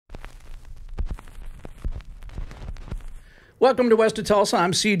Welcome to West of Tulsa.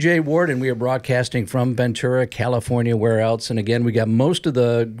 I'm CJ Ward, and we are broadcasting from Ventura, California. Where else? And again, we got most of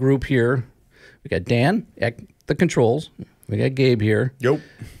the group here. We got Dan at the controls. We got Gabe here. Yep.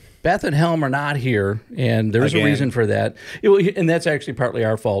 Beth and Helm are not here, and there's a reason for that. And that's actually partly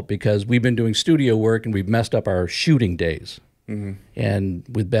our fault because we've been doing studio work, and we've messed up our shooting days. And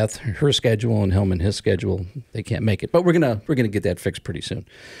with Beth, her schedule, and Helm and his schedule, they can't make it. But we're gonna get that fixed pretty soon.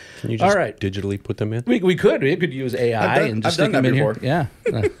 Can you just digitally put them in? We could use AI and just stick them in here. Yeah.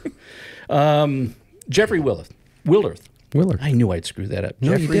 Jeffrey Willerth. I knew I'd screw that up. No,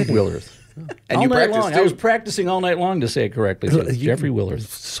 Jeffrey you didn't. Willerth. And all you night practiced long. too. I was practicing all night long to say it correctly. Jeffrey Willerth.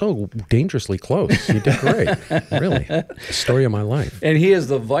 So dangerously close. You did great. Really. Story of my life. And he is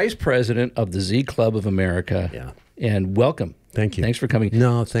the vice president of the Z Club of America. Yeah. And welcome. Thank you. Thanks for coming.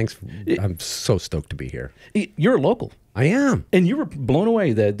 No, thanks. I'm so stoked to be here. You're a local. I am. And you were blown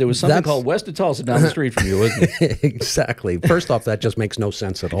away that there was something called West of Tulsa down the street from you, wasn't it? Exactly. First off, that just makes no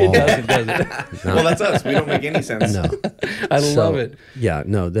sense at all. It doesn't. No. Well, that's us. We don't make any sense. No. I love it. Yeah,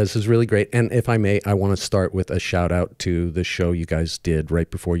 no, this is really great. And if I may, I want to start with a shout out to the show you guys did right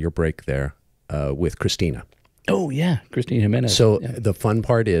before your break there with Christina. Oh, yeah. Christina Jimenez. So the fun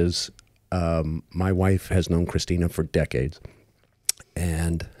part is my wife has known Christina for decades.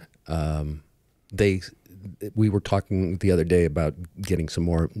 And we were talking the other day about getting some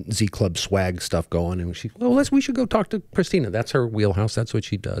more Z Club swag stuff going, and we should go talk to Christina. That's her wheelhouse. That's what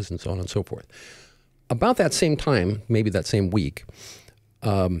she does, and so on and so forth. About that same time, maybe that same week,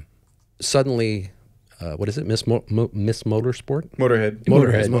 suddenly, what is it, Miss Motorsport? Motorhead.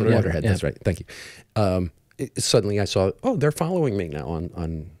 Motorhead. That's right. Thank you. Suddenly, I saw, they're following me now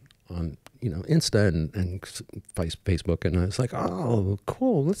on Insta and Facebook, and I was like, oh,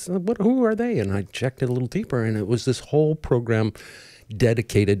 cool. Who are they? And I checked it a little deeper, and it was this whole program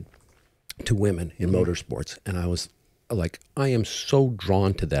dedicated to women in motorsports. And I was like, I am so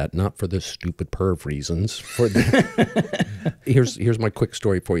drawn to that, not for the stupid perv reasons. Here's my quick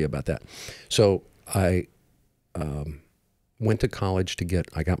story for you about that. So I went to college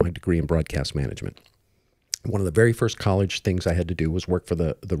I got my degree in broadcast management. One of the very first college things I had to do was work for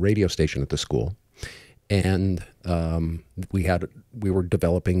the radio station at the school. And we were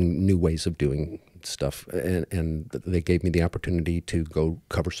developing new ways of doing stuff. And they gave me the opportunity to go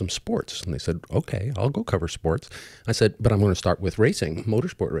cover some sports. And they said, okay, I'll go cover sports. I said, but I'm going to start with racing,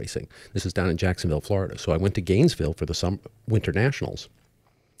 motorsport racing. This is down in Jacksonville, Florida. So I went to Gainesville for the Winter Nationals.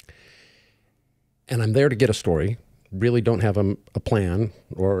 And I'm there to get a story. Really don't have a plan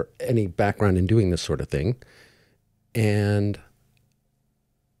or any background in doing this sort of thing. And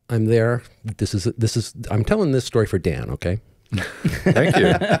I'm there. I'm telling this story for Dan, okay? Thank you.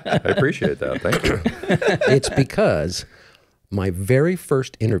 I appreciate that. Thank you. It's because my very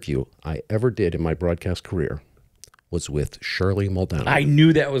first interview I ever did in my broadcast career was with Shirley Muldowney. I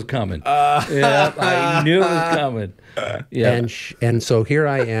knew that was coming. I knew it was coming. Yeah. And so here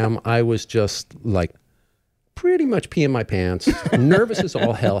I am. I was just like, pretty much peeing my pants, nervous as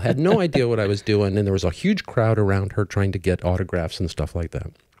all hell, had no idea what I was doing, and there was a huge crowd around her trying to get autographs and stuff like that.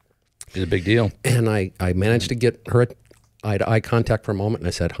 It's a big deal. And I managed to get her eye contact for a moment, and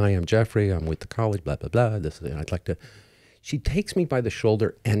I said, hi, I'm Jeffrey, I'm with the college, blah, blah, blah. I'd like to... She takes me by the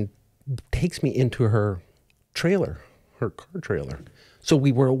shoulder and takes me into her trailer, her car trailer. So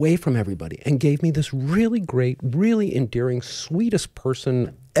we were away from everybody, and gave me this really great, really endearing, sweetest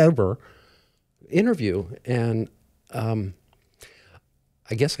person ever interview. And I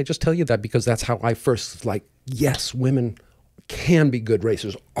guess I just tell you that because that's how I first yes, women can be good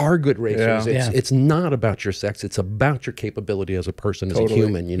racers, are good racers. Yeah. It's not about your sex, it's about your capability as a person, as a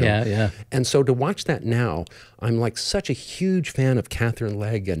human, Yeah. And so to watch that now, I'm like such a huge fan of Catherine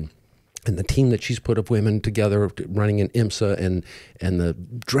Legg and the team that she's put of women together running in IMSA and the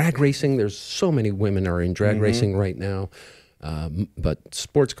drag racing. There's so many women are in drag racing right now. But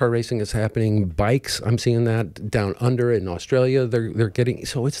sports car racing is happening. Bikes, I'm seeing that down under in Australia. They're getting,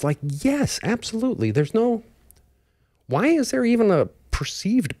 so it's like, yes, absolutely. There's no, why is there even a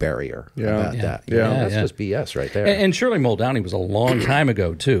perceived barrier about that? That's just BS right there. And Shirley Muldowney was a long time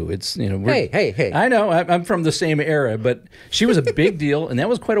ago too. It's hey. I know I'm from the same era, but she was a big deal, and that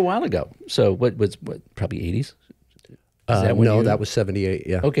was quite a while ago. So what probably 80s? That was 78,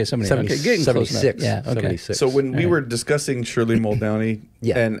 yeah. Okay, 78. Okay, getting 76. Yeah, okay. 76. So when we were discussing Shirley Muldowney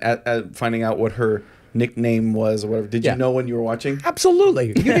and at finding out what her nickname was or whatever, did you know when you were watching? Absolutely.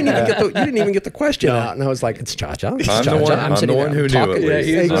 You didn't even get the question out, and I was like, it's Cha-Cha. I'm the one who knew, at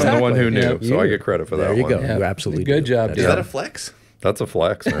least. I'm the one who knew, so I get credit for that one. There you go. You absolutely Good job. Is that a flex? That's a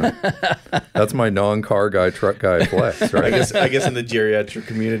flex, man. That's my non-car guy, truck guy flex, right? I guess in the geriatric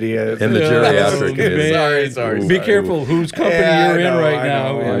community. In the geriatric community. Sorry. Be careful whose company you're in right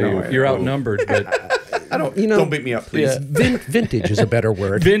now. I know. You're outnumbered, but don't beat me up, please. Vintage is a better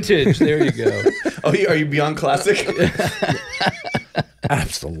word. vintage. There you go. Oh, are you beyond classic?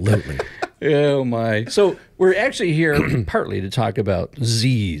 Absolutely. Oh my! So we're actually here partly to talk about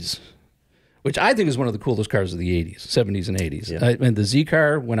Z's, which I think is one of the coolest cars of the 80s, 70s, and 80s. Yeah. And the Z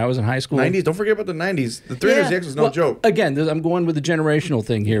car, when I was in high school. 90s. Don't forget about the 90s. The 300ZX was no joke. Again, I'm going with the generational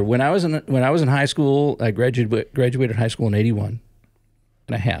thing here. When I was in high school, I graduated high school in 81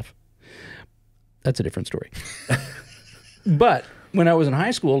 and a half. That's a different story. But when I was in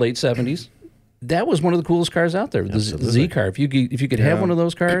high school, late 70s, that was one of the coolest cars out there, the Z car. If you could have one of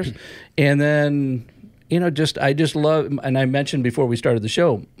those cars, and then I just love. And I mentioned before we started the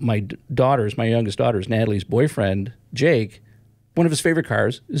show, my youngest daughter's Natalie's boyfriend Jake. One of his favorite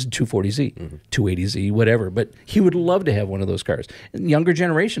cars is a 240Z, 280Z, whatever. But he would love to have one of those cars. And the younger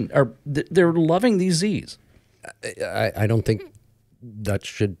generation they're loving these Zs. I don't think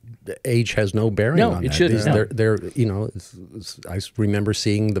that age has no bearing on that. It shouldn't. I remember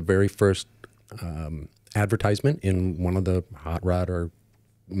seeing the very first advertisement in one of the hot rod or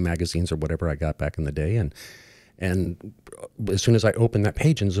magazines or whatever I got back in the day, and as soon as I opened that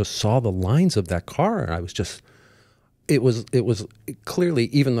page and just saw the lines of that car, I was just, it was clearly,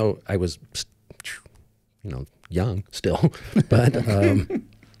 even though I was, young still, but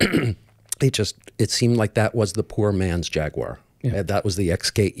it seemed like that was the poor man's Jaguar. Yeah. That was the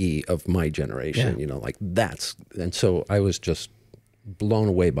XKE of my generation, and so I was just blown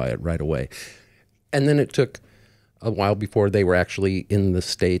away by it right away. And then it took a while before they were actually in the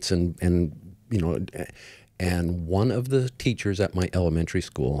States, and one of the teachers at my elementary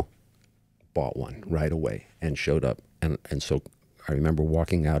school bought one right away and showed up, and so I remember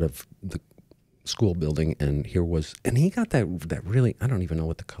walking out of the school building, and he got that really, I don't even know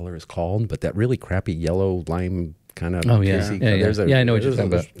what the color is called, but that really crappy yellow lime kind of. Oh yeah, I know what you're talking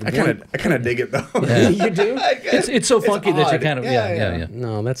about. I kind of dig it though. Yeah. You do? It's so funky that you kind of yeah.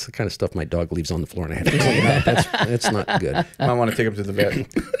 No, that's the kind of stuff my dog leaves on the floor, and I have to clean it up. It's not good. I want to take him to the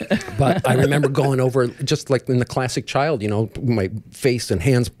vet. But I remember going over, just like in the classic child, my face and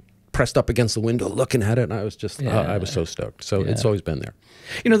hands pressed up against the window, looking at it, and I was just, I was so stoked. So it's always been there.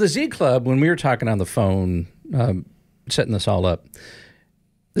 The Z Club, when we were talking on the phone, setting this all up,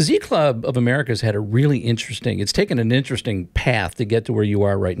 the Z Club of America has had a really interesting, it's taken an interesting path to get to where you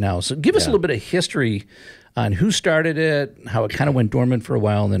are right now. So give us a little bit of history on who started it, how it kind of went dormant for a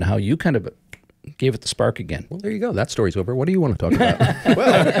while, and then how you kind of gave it the spark again. Well, there you go. That story's over. What do you want to talk about?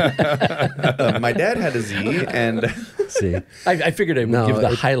 Well, my dad had a Z, and see, I figured I would give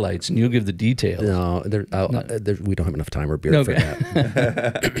the highlights, and you'll give the details. No, we don't have enough time or beer for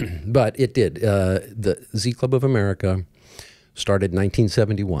that. But it did. The Z Club of America started in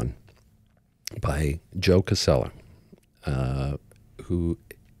 1971 by Joe Casella, who,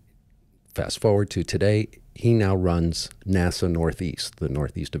 fast forward to today, he now runs NASA Northeast, the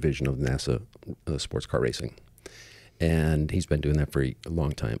Northeast division of NASA sports car racing. And he's been doing that for a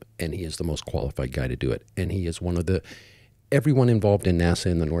long time. And he is the most qualified guy to do it. And he is one of everyone involved in NASA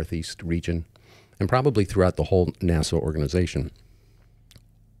in the Northeast region, and probably throughout the whole NASA organization,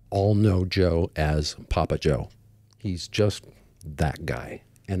 all know Joe as Papa Joe. He's just that guy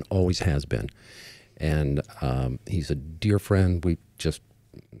and always has been. And he's a dear friend. We just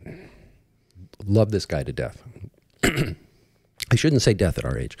love this guy to death. I shouldn't say death at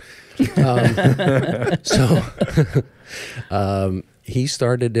our age. He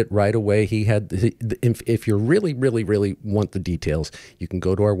started it right away. He had, if you really, really, really want the details, you can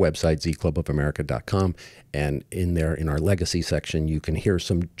go to our website, zclubofamerica.com, and in there, in our legacy section, you can hear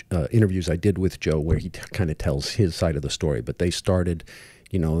some interviews I did with Joe where he kind of tells his side of the story. But they started,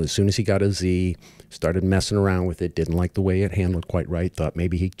 as soon as he got a Z, started messing around with it, didn't like the way it handled quite right, thought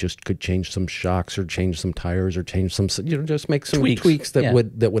maybe he just could change some shocks or change some tires or change some, just make some tweaks that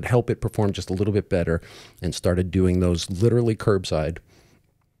would help it perform just a little bit better, and started doing those literally curbside.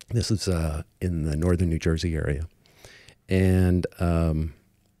 This is in the northern New Jersey area. And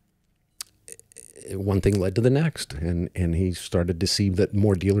one thing led to the next, and he started to see that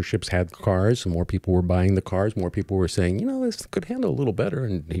more dealerships had cars, and more people were buying the cars, more people were saying, this could handle a little better,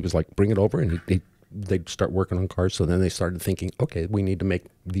 and he was like, bring it over, and they'd start working on cars. So then they started thinking, okay, we need to make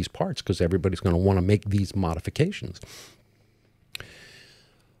these parts because everybody's going to want to make these modifications.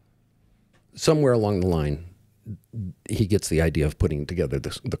 Somewhere along the line, he gets the idea of putting together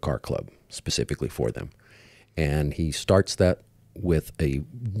the car club specifically for them. And he starts that with a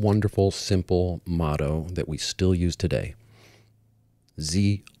wonderful, simple motto that we still use today.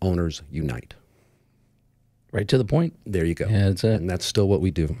 Z Owners Unite. Right to the point. There you go. Yeah, that's it. And that's still what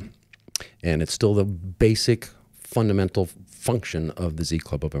we do. And it's still the basic fundamental function of the Z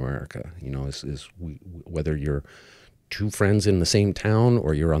Club of America. You know, whether you're two friends in the same town,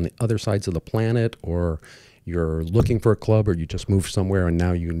 or you're on the other sides of the planet, or you're looking for a club, or you just moved somewhere and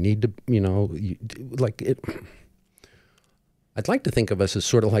now you need to, you know, I'd like to think of us as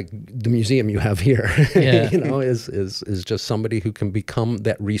sort of like the museum you have here, Yeah. you know, is just somebody who can become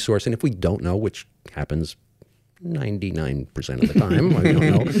that resource. And if we don't know, which happens 99% of the time, I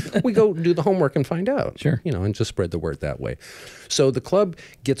don't know, we go do the homework and find out. Sure. You know, and just spread the word that way. So the club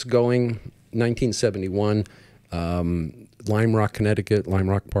gets going 1971. Lime Rock, Connecticut. Lime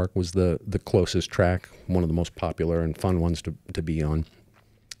Rock Park was the closest track, one of the most popular and fun ones to be on.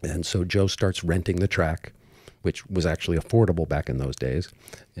 And so Joe starts renting the track, which was actually affordable back in those days,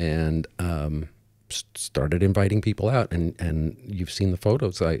 and started inviting people out. And you've seen the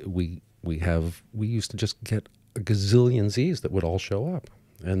photos. We used to just get a gazillion Zs that would all show up,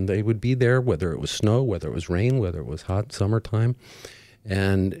 and they would be there whether it was snow, whether it was rain, whether it was hot summertime.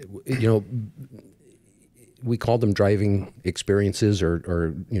 And you know, we called them driving experiences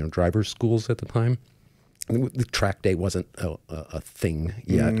or you know, driver's schools at the time. The track day wasn't a thing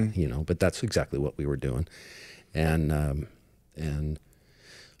yet, you know, but that's exactly what we were doing. And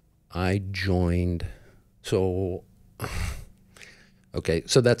I joined. So okay,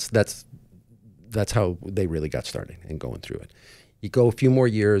 so that's how they really got started and going through it. You go a few more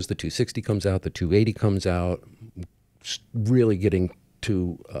years, the 260 comes out, the 280 comes out, really getting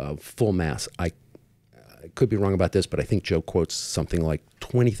to full mass. I could be wrong about this, but I think Joe quotes something like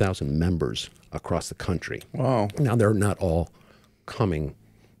 20,000 members across the country. Wow. Now, they're not all coming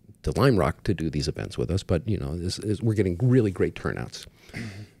to Lime Rock to do these events with us, but, you know, we're getting really great turnouts.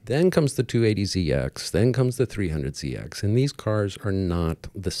 Then comes the 280ZX, then comes the 300ZX, and these cars are not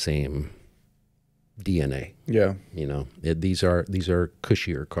the same DNA. Yeah. You know, these are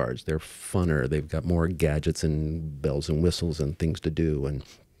cushier cars. They're funner. They've got more gadgets and bells and whistles and things to do, and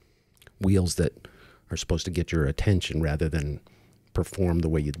wheels that are supposed to get your attention rather than perform the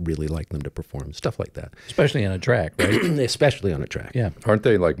way you'd really like them to perform. Stuff like that. Especially on a track, right? Especially on a track. Yeah. Aren't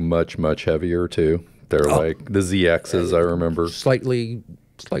they like much heavier too? They're like the ZXs, I remember. Slightly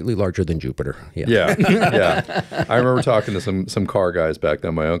larger than Jupiter. Yeah. Yeah. Yeah. I remember talking to some car guys back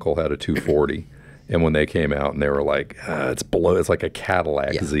then. My uncle had a 240. And when they came out and they were like, it's like a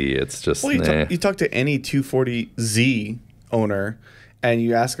Cadillac Z. It's just, well, you talk to any 240Z owner and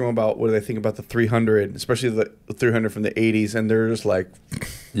you ask them about what do they think about the 300, especially the 300 from the 80s, and they're just like,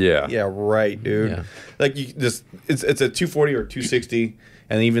 yeah, right, dude. Yeah. Like you just, it's a 240 or 260,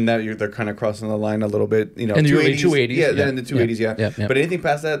 and even that they're kind of crossing the line a little bit. You know, in the early 280s, yeah, then in the 280s, yeah. But anything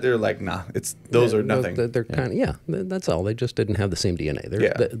past that, they're like, nah, those are nothing. They're kind of that's all. They just didn't have the same DNA.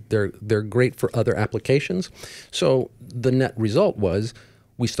 They're great for other applications. So the net result was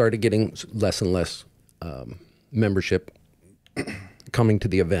we started getting less and less membership coming to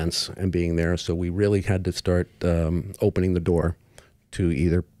the events and being there. So we really had to start opening the door to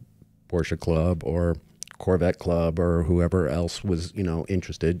either Porsche Club or Corvette Club or whoever else was, you know,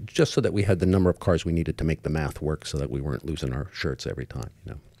 interested, just so that we had the number of cars we needed to make the math work, so that we weren't losing our shirts every time.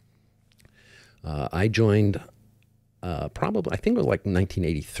 You know, I joined probably, I think it was like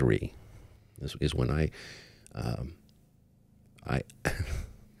 1983 is when I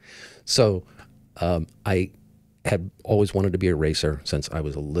had always wanted to be a racer since I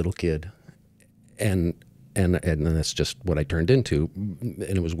was a little kid, and that's just what I turned into. And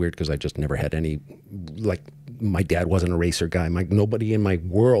it was weird because I just never had any, like, my dad wasn't a racer guy. Nobody in my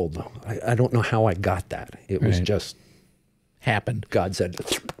world. I don't know how I got that. It was just happened. God said,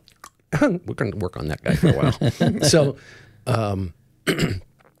 we're going to work on that guy for a while. So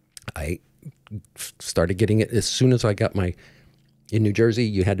I started getting it as soon as I got my. In New Jersey,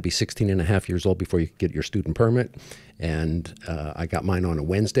 you had to be 16 and a half years old before you could get your student permit. And I got mine on a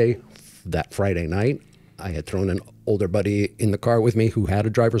Wednesday. That Friday night, I had thrown an older buddy in the car with me who had a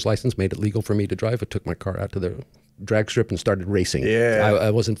driver's license, made it legal for me to drive. I took my car out to the drag strip and started racing. Yeah.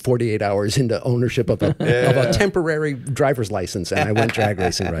 I wasn't 48 hours into ownership of a temporary driver's license, and I went drag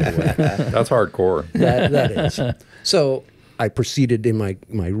racing right away. That's hardcore. That is. So I proceeded in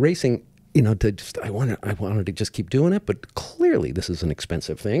my racing. You know, I wanted to just keep doing it, but clearly this is an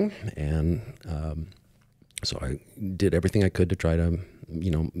expensive thing, and so I did everything I could to try to, you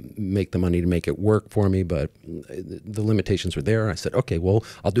know, make the money to make it work for me. But the limitations were there. I said, okay, well,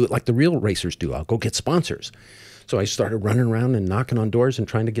 I'll do it like the real racers do. I'll go get sponsors. So I started running around and knocking on doors and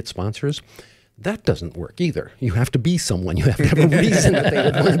trying to get sponsors. That doesn't work either. You have to be someone. You have to have a reason that they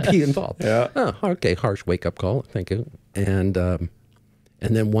would want to be involved. Yeah. Oh, okay, harsh wake-up call. Thank you. And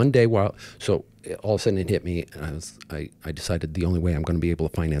And then one day, all of a sudden it hit me. And I decided the only way I'm going to be able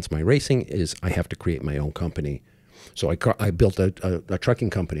to finance my racing is I have to create my own company. So I built a trucking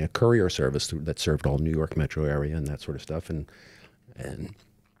company, a courier service that served all New York metro area and that sort of stuff. And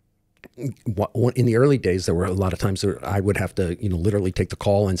in the early days, there were a lot of times that I would have to, literally take the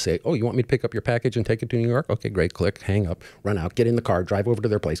call and say, "Oh, you want me to pick up your package and take it to New York? Okay, great." Click, hang up, run out, get in the car, drive over to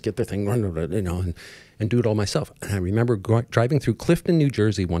their place, get their thing, run, and do it all myself. And I remember driving through Clifton, New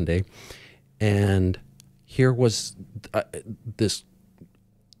Jersey one day, and here was this.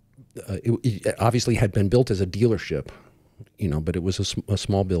 It obviously had been built as a dealership, but it was a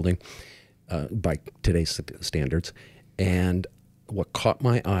small building by today's standards. And what caught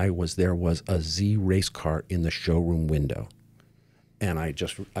my eye was there was a Z race car in the showroom window. And I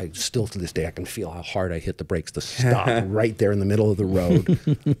still to this day, I can feel how hard I hit the brakes to stop right there in the middle of the road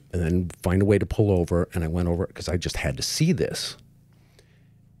and then find a way to pull over. And I went over because I just had to see this.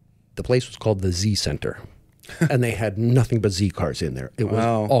 The place was called the Z Center. And they had nothing but Z cars in there. It was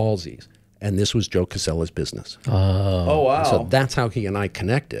all Zs. And this was Joe Casella's business. Oh, wow. So that's how he and I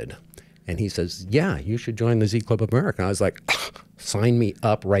connected. And he says, "Yeah, you should join the Z Club of America." And I was like, sign me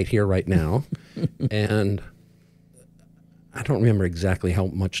up right here, right now. And I don't remember exactly how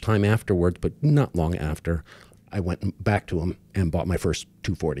much time afterwards, but not long after, I went back to him and bought my first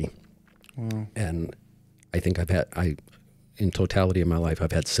 240. Wow. And I think in totality of my life,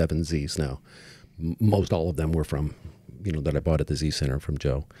 I've had 7 Zs now. Most all of them were from, that I bought at the Z Center from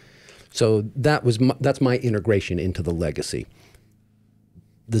Joe. So that's my integration into the legacy.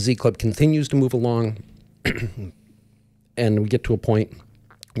 The Z Club continues to move along, and we get to a point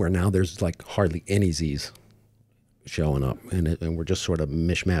where now there's like hardly any Zs showing up, and we're just sort of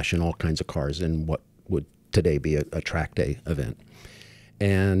mishmashing all kinds of cars in what would today be a track day event.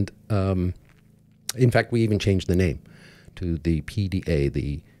 And in fact, we even changed the name to the PDA,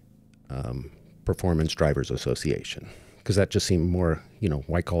 the Performance Drivers Association, because that just seemed more,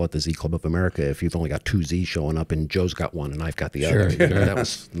 why call it the Z Club of America if you've only got 2 Zs showing up and Joe's got one and I've got the other. That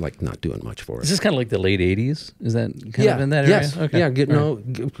was like not doing much for us. Is this kind of like the late 80s? Is that kind of in that area? Yes.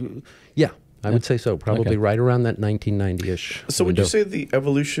 Okay. Yeah, I would say so. Probably right around that 1990-ish. So would you say the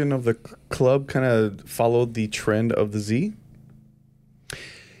evolution of the club kind of followed the trend of the Z?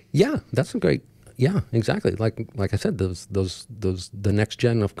 Yeah, that's a great. Yeah, exactly. Like I said, the next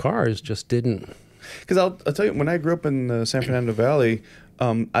gen of cars just didn't. Because I'll tell you, when I grew up in the San Fernando Valley,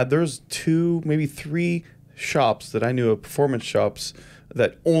 there's 2, maybe 3 shops that I knew of, performance shops,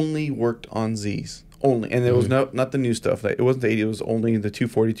 that only worked on Zs. Only. And it was not the new stuff. It wasn't the 80s. It was only the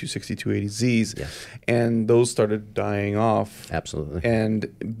 240, 260, 280 Zs. Yes. And those started dying off. Absolutely.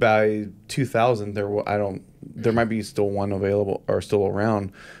 And by 2000, there might be still one available or still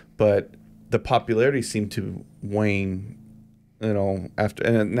around, but the popularity seemed to wane, after.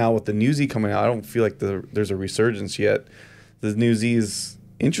 And now with the new Z coming out, I don't feel like there's a resurgence yet. The new Z is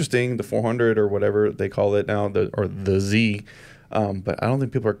interesting, the 400 or whatever they call it now, or the Z, but I don't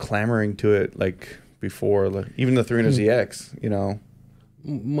think people are clamoring to it like before. Like even the 300ZX,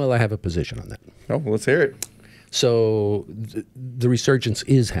 Well, I have a position on that. Oh, well, let's hear it. So the resurgence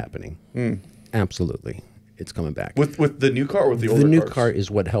is happening. Absolutely, it's coming back with the new car or with the older cars? The new cars? car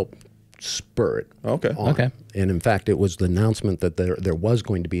is what helped spur it. Okay. On. Okay. And in fact, it was the announcement that there was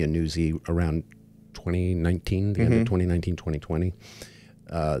going to be a new Z around 2019, the end of 2019, 2020.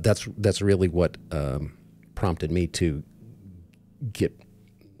 That's really what prompted me to get.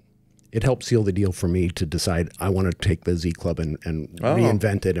 It helped seal the deal for me to decide I want to take the Z Club and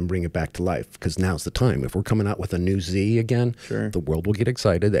reinvent it and bring it back to life, because now's the time. If we're coming out with a new Z again, the world will get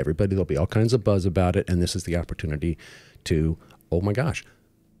excited. There'll be all kinds of buzz about it, and this is the opportunity to, oh my gosh,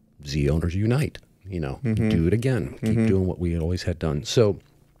 Z owners unite, do it again, keep doing what we always had done. So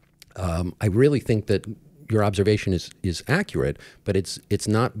I really think that your observation is accurate, but it's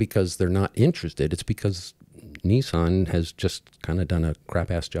not because they're not interested. It's because Nissan has just kind of done a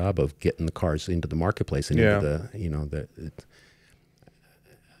crap-ass job of getting the cars into the marketplace and into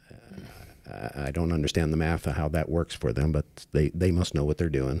I don't understand the math of how that works for them, but they must know what they're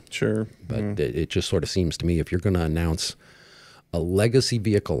doing. Sure. But it just sort of seems to me, if you're going to announce a legacy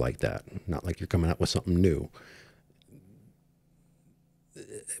vehicle like that, not like you're coming out with something new,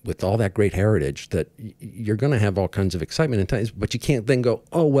 with all that great heritage, that you're going to have all kinds of excitement and times, but you can't then go,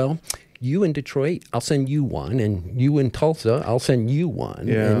 oh, well, you in Detroit, I'll send you one, and you in Tulsa, I'll send you one.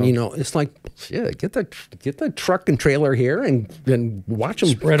 Yeah. And it's like, yeah, get the truck and trailer here and watch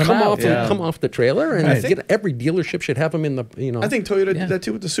them come off the trailer, and get every dealership should have them in the, I think Toyota did that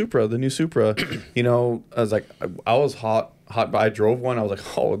too with the Supra, the new Supra. I was like, I was hot, but I drove one. I was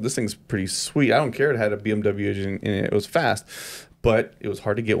like, oh, this thing's pretty sweet. I don't care it had a BMW engine in it. It was fast. but it was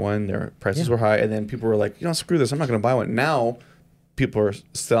hard to get one. Their prices were high, and then people were like, screw this, I'm not going to buy one. Now people are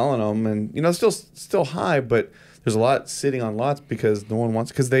selling them, and still high, but there's a lot sitting on lots because no one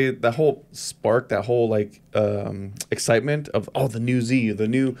wants, because that whole spark, that whole like excitement of the new Z, the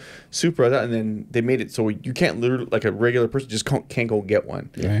new Supra, and then they made it so you can't literally, like a regular person just can't go get one.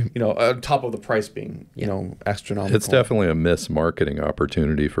 Right. On top of the price being astronomical. It's definitely a mismarketing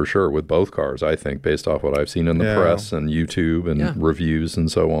opportunity for sure with both cars. I think based off what I've seen in the press and YouTube and reviews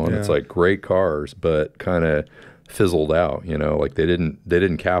and so on, it's like great cars, but kind of fizzled out, like they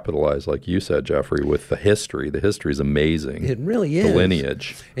didn't capitalize, like you said, Jeffrey, with the history. The history is amazing. It really is. The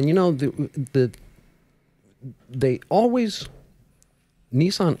lineage. And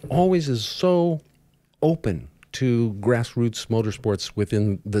Nissan always is so open to grassroots motorsports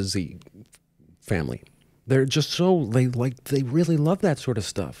within the Z family. They're just so, they really love that sort of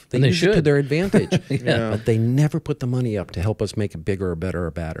stuff. They use it to their advantage. But they never put the money up to help us make it bigger or better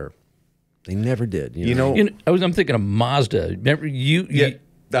or badder. They never did. I'm thinking of Mazda. Remember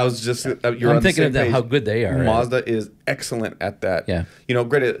that was just. I'm thinking of how good they are. Mazda is excellent at that. Yeah.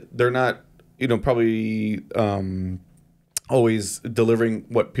 Granted, they're not. Probably always delivering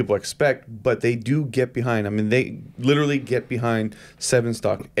what people expect, but they do get behind. I mean, they literally get behind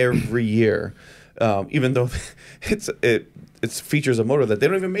 7-stock every year, even though it's features a motor that they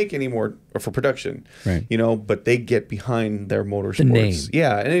don't even make anymore for production, right? But they get behind their motorsports. The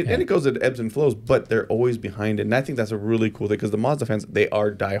name. And it goes at ebbs and flows, but they're always behind it. And I think that's a really cool thing because the Mazda fans, they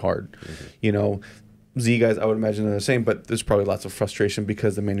are diehard. Z guys, I would imagine they're the same, but there's probably lots of frustration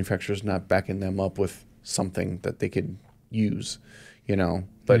because the manufacturer's not backing them up with something that they could use.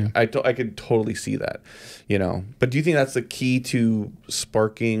 But I could totally see that. But do you think that's the key to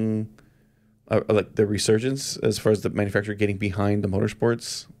sparking like the resurgence as far as the manufacturer getting behind the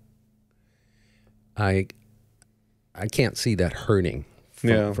motorsports? I can't see that hurting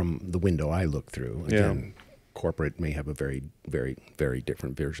from the window I look through. Again, corporate may have a very, very, very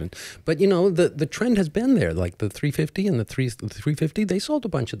different version. But, the trend has been there. Like the 350 and the 350, they sold a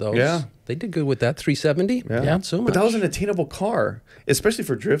bunch of those. Yeah. They did good with that. 370, not so much. But that was an attainable car, especially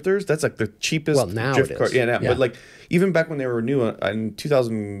for drifters. That's like the cheapest drift car. Yeah, but like even back when they were new in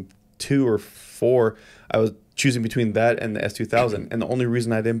 2002 or 4, I was choosing between that and the S2000. And the only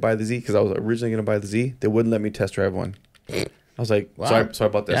reason I didn't buy the Z, because I was originally going to buy the Z, they wouldn't let me test drive one. I was like, wow. so I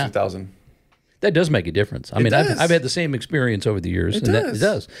bought the S2000. That does make a difference. I mean, I've had the same experience over the years. It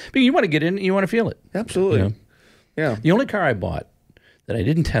does. But you want to get in, you want to feel it. Absolutely. Yeah. The only car I bought that I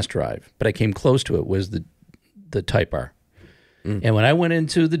didn't test drive, but I came close to it, was the Type R. And when I went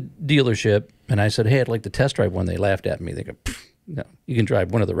into the dealership and I said, hey, I'd like to test drive one, they laughed at me. They go, no, you can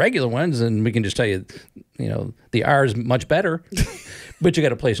drive one of the regular ones and we can just tell you, the R is much better, but you got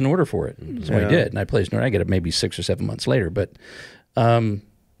to place an order for it. So I did. And I placed an order. I get it maybe 6 or 7 months later.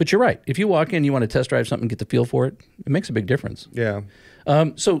 But you're right. If you walk in, you want to test drive something, get the feel for it, it makes a big difference. Yeah.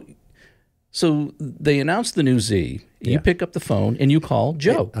 So they announced the new Z. You pick up the phone and you call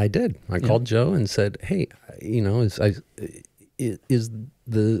Joe. I did. I called Joe and said, hey, is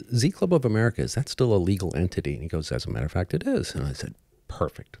the Z Club of America, is that still a legal entity? And he goes, as a matter of fact, it is. And I said,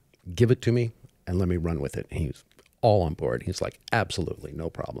 perfect. Give it to me and let me run with it. And he was all on board. He's like, absolutely,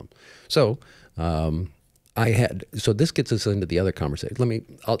 no problem. So so this gets us into the other conversation.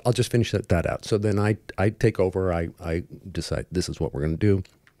 I'll just finish that out. So then I take over. I decide this is what we're going to do.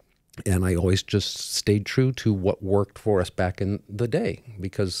 And I always just stayed true to what worked for us back in the day,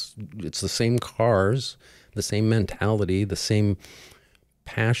 because it's the same cars, the same mentality, the same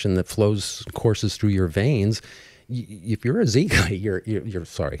passion that courses through your veins. If you're a Z guy, you're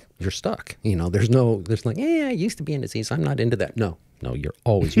stuck. There's like, I used to be into Z, so I'm not into that. No, you're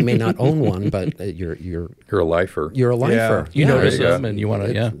always. You may not own one, but you're a lifer. You're a lifer. You notice them, and you want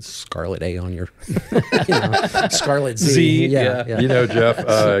to scarlet A on your scarlet Z.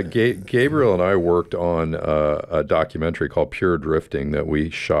 Jeff, Gabriel and I worked on a documentary called Pure Drifting that we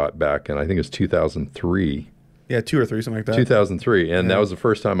shot back in, I think it was 2003. Yeah, 2 or 3, something like that. 2003. And that was the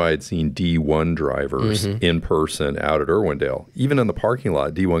first time I had seen D1 drivers in person out at Irwindale. Even in the parking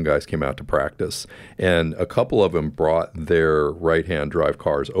lot, D1 guys came out to practice. And a couple of them brought their right-hand drive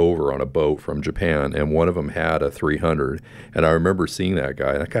cars over on a boat from Japan. And one of them had a 300. And I remember seeing that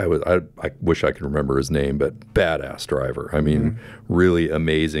guy. That guy was, I wish I could remember his name, but badass driver. I mean, really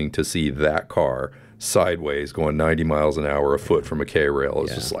amazing to see that car sideways going 90 miles an hour a foot from a K-rail.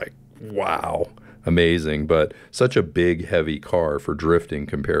 It's just like, wow. Amazing, but such a big, heavy car for drifting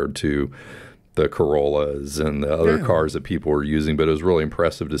compared to the Corollas and the other cars that people were using. But it was really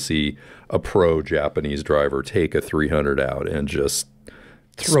impressive to see a pro Japanese driver take a 300 out and just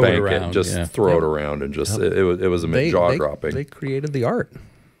throw it around. Throw it around, and just it was jaw dropping. They created the art.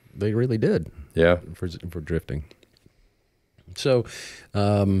 They really did. Yeah, for drifting. So,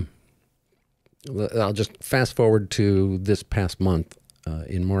 I'll just fast forward to this past month.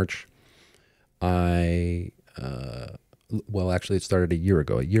 In March, actually, it started a year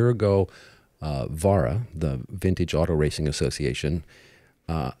ago. A year ago, VARA, the Vintage Auto Racing Association,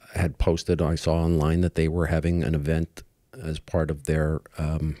 had posted, I saw online, that they were having an event as part of their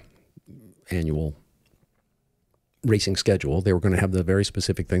annual racing schedule. They were going to have the very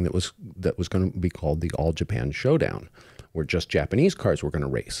specific thing that was going to be called the All Japan Showdown, where just Japanese cars were going to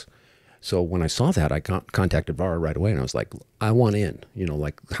race. So when I saw that, I contacted VARA right away, and I was like, I want in. You know,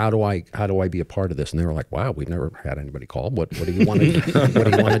 like, how do I be a part of this? And they were like, wow, we've never had anybody call. What do you want to what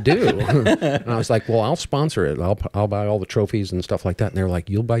do you want to do? And I was like, well, I'll sponsor it. I'll buy all the trophies and stuff like that. And they were like,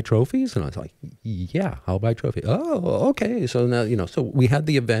 you'll buy trophies? And I was like, yeah, I'll buy trophies. Oh, okay. So now, you know, so we had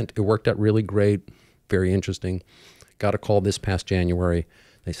the event. It worked out really great, very interesting. Got a call this past January.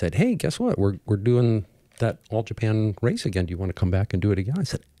 They said, hey, guess what? We're doing that All Japan race again. Do you want to come back and do it again? I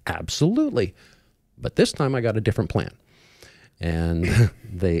said, absolutely. But this time I got a different plan. And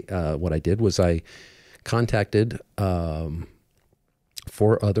what I did was I contacted 4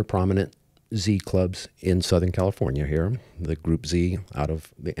 other prominent Z clubs in Southern California here. The Group Z out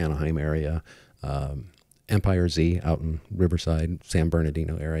of the Anaheim area, Empire Z out in Riverside, San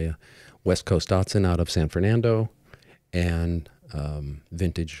Bernardino area, West Coast Datsun out of San Fernando, and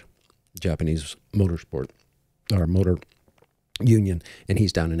Vintage Japanese Motorsport, or Motor Union, and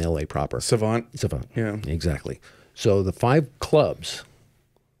he's down in LA proper. Savant. Yeah, exactly. So the 5 clubs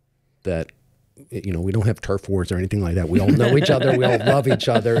that, you know, we don't have turf wars or anything like that. We all know each other. We all love each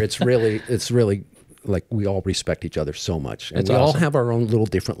other. It's really like we all respect each other so much, and we all have our own little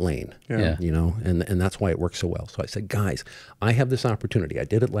different lane. Yeah. You know, and that's why it works so well. So I said, guys, I have this opportunity. I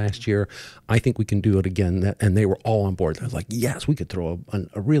did it last year. I think we can do it again. And they were all on board. I was like, yes, we could throw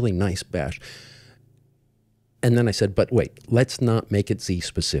a really nice bash. And then I said, but wait, let's not make it Z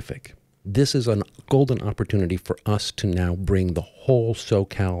specific. This is a golden opportunity for us to now bring the whole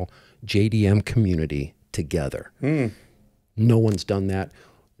SoCal JDM community together. No one's done that.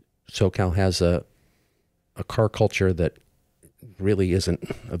 SoCal has a car culture that really isn't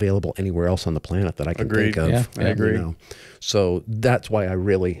available anywhere else on the planet that I can think of. Yeah, I agree. You know? So that's why I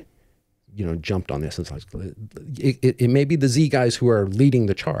really, you know, jumped on this. It may be the Z guys who are leading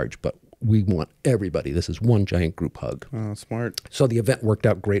the charge, but we want everybody. This is one giant group hug. Oh, smart. So the event worked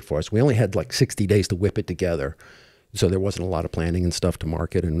out great for us. We only had like 60 days to whip it together. So there wasn't a lot of planning and stuff to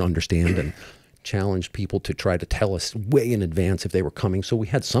market and understand and challenge people to try to tell us way in advance if they were coming. So we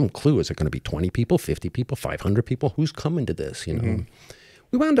had some clue. Is it going to be 20 people, 50 people, 500 people? Who's coming to this? You know,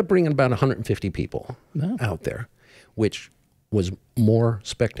 we wound up bringing about 150 people out there, which was more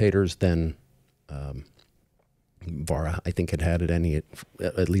spectators than VARA, I think, had any,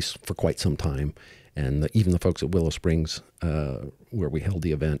 at least for quite some time. And even the folks at Willow Springs, where we held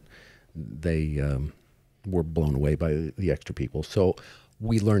the event, they were blown away by the extra people. So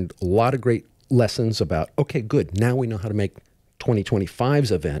we learned a lot of great lessons about, okay, good, now we know how to make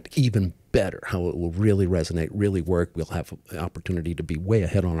 2025's event even better, how it will really resonate, really work. We'll have the opportunity to be way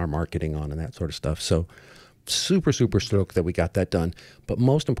ahead on our marketing on and that sort of stuff. So super, super stoked that we got that done. But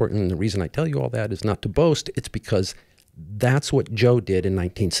most important, and the reason I tell you all that is not to boast, it's because that's what Joe did in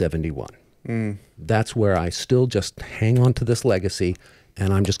 1971. That's where I still just hang on to this legacy,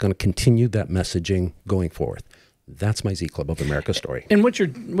 and I'm just going to continue that messaging going forth. That's my Z Club of America story. And what you're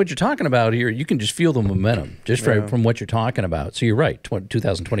talking about here, you can just feel the momentum just from what you're talking about. So you're right.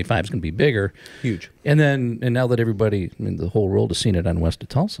 2025 is going to be bigger, huge. And now that everybody, I mean, the whole world has seen it on West of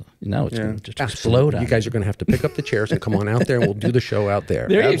Tulsa, now it's going to just explode. You guys are going to have to pick up the chairs and come on out there, and we'll do the show out there.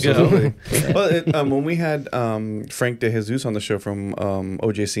 There you go. Well, when we had Frank De Jesus on the show from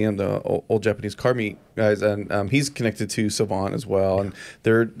OJCM, the old Japanese car meet guys, and he's connected to Savant as well, and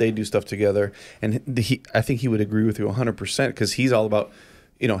they do stuff together. And I think he would agree with you 100% because he's all about,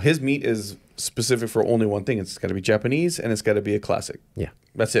 you know, his meet is specific for only one thing. It's got to be Japanese and it's got to be a classic. Yeah,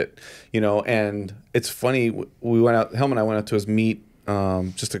 that's it. You know, and it's funny. We went out. Helm and I went out to his meet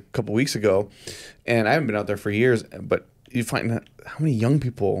just a couple weeks ago, and I haven't been out there for years. But you find how many young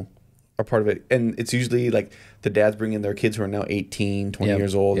people are part of it, and it's usually like the dads bringing their kids who are now 18, 20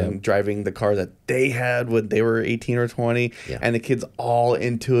 years old and driving the car that they had when they were 18 or 20, and the kids all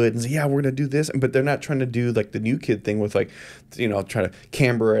into it and say, yeah, we're gonna do this, but they're not trying to do like the new kid thing with, like, you know, try to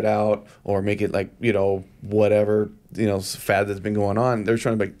camber it out or make it like, you know, whatever, you know, fad that's been going on. They're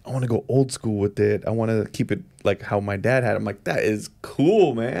trying to be like, I want to go old school with it. I want to keep it like how my dad had. I'm like, that is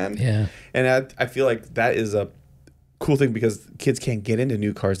cool, man. Yeah. And I feel like that is a cool thing because kids can't get into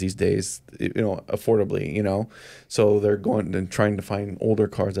new cars these days, you know, affordably, you know, so they're going and trying to find older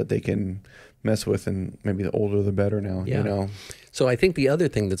cars that they can mess with, and maybe the older the better now, you know. So I think the other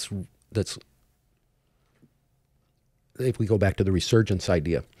thing that's if we go back to the resurgence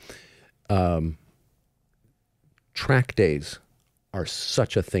idea, track days are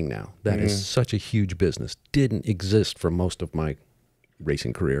such a thing now. That is such a huge business. Didn't exist for most of my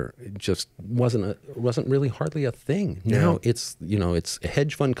racing career. It just wasn't really hardly a thing. Now it's, you know, it's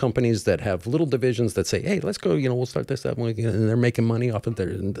hedge fund companies that have little divisions that say, hey, let's go, you know, we'll start this up, and they're making money off of there,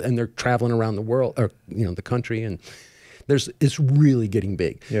 and they're traveling around the world, or, you know, the country, and it's really getting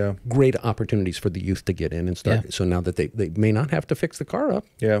big. Yeah. Great opportunities for the youth to get in and start. Yeah. So now that they may not have to fix the car up,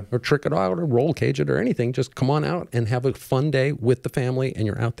 or trick it out, or roll cage it, or anything, just come on out and have a fun day with the family, and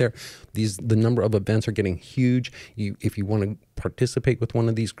you're out there. The number of events are getting huge. If you want to participate with one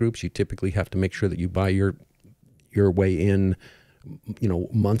of these groups, you typically have to make sure that you buy your way in, you know,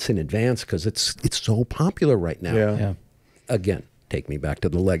 months in advance, because it's so popular right now. Yeah. Again, take me back to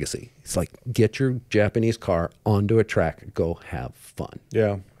the legacy. It's like, get your Japanese car onto a track, go have fun.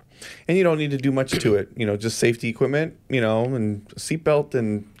 Yeah. And you don't need to do much to it, you know, just safety equipment, you know, and seatbelt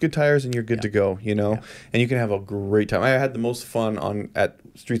and good tires, and you're good to go, you know, and you can have a great time. I had the most fun at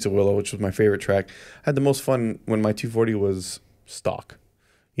Streets of Willow, which was my favorite track. I had the most fun when my 240 was stock.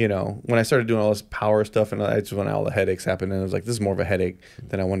 You know, when I started doing all this power stuff, and that's when all the headaches happened, and I was like, this is more of a headache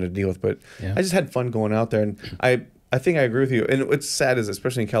than I wanted to deal with. But I just had fun going out there, and I think I agree with you. And what's sad is,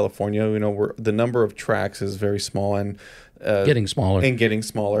 especially in California, you know, where the number of tracks is very small, and getting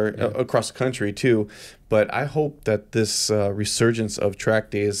smaller across the country too. But I hope that this resurgence of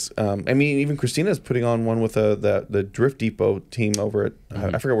track days. I mean, even Christina's putting on one with the Drift Depot team over at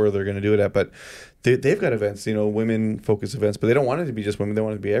I forget where they're going to do it at, but they've got events, you know, women focused events, but they don't want it to be just women. They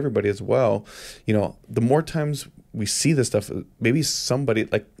want it to be everybody as well. You know, the more times we see this stuff, maybe somebody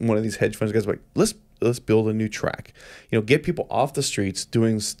like one of these hedge funds guys, like, let's build a new track. You know, get people off the streets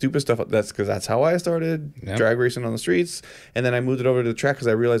doing stupid stuff. That's how I started drag racing on the streets, and then I moved it over to the track because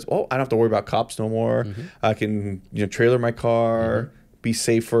I realized, I don't have to worry about cops no more. I can, you know, trailer my car, be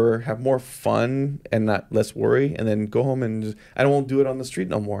safer, have more fun, and less worry, and then go home and I won't do it on the street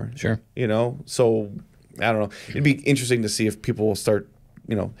no more. Sure. You know, so I don't know. It'd be interesting to see if people will start,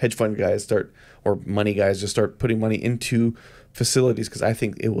 you know, hedge fund guys or money guys just start putting money into facilities, because I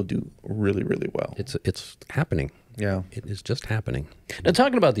think it will do really, really well. It's happening. Yeah. It is just happening. Now,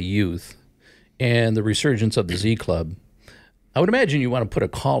 talking about the youth and the resurgence of the Z Club, I would imagine you want to put a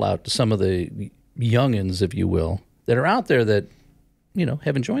call out to some of the youngins, if you will, that are out there that, you know,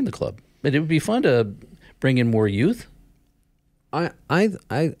 haven't joined the club. But it would be fun to bring in more youth. I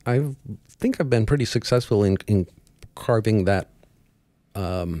think I've been pretty successful in carving that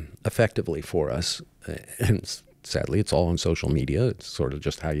effectively for us, and sadly, it's all on social media. It's sort of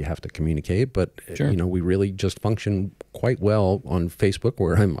just how you have to communicate. But, you know, we really just function quite well on Facebook,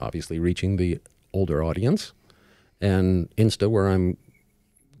 where I'm obviously reaching the older audience, and Insta, where I'm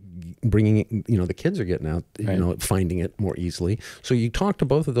bringing, you know, the kids are getting out, you know, finding it more easily. So you talk to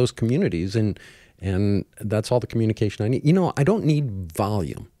both of those communities, and that's all the communication I need. You know, I don't need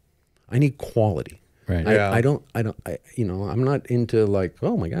volume. I need quality. Right. I don't, you know, I'm not into like,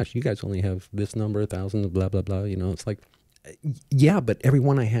 oh my gosh, you guys only have this number, 1,000, blah, blah, blah. You know, it's like, yeah, but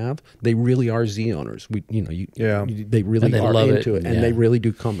everyone I have, they really are Z owners. They really are into it, and they really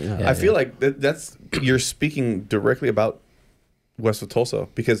do come. I feel like that's you're speaking directly about West of Tulsa,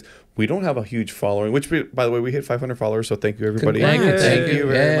 because we don't have a huge following, which by the way, we hit 500 followers. So thank you, everybody. Thank you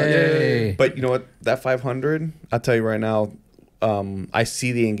very much. But you know what, that 500, I'll tell you right now, I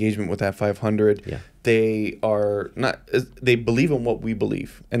see the engagement with that 500. Yeah. They believe in what we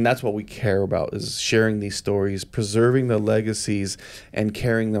believe, and that's what we care about, is sharing these stories, preserving the legacies, and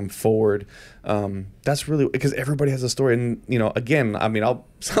carrying them forward. That's really, because everybody has a story. And, you know, again, I mean, I'll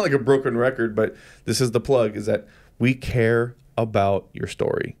sound like a broken record, but this is the plug, is that we care about your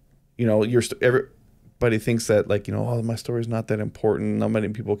story. You know, everybody thinks that, like, you know, oh, my story is not that important, not many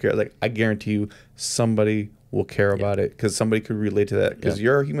people care. Like, I guarantee you somebody will care about it, because somebody could relate to that, because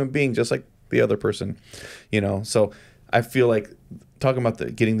you're a human being just like the other person, you know. So I feel like talking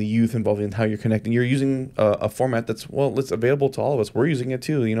about getting the youth involved in how you're connecting, you're using a format that's, well, it's available to all of us. We're using it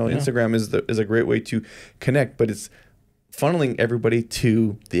too. You know, Instagram is a great way to connect, but it's funneling everybody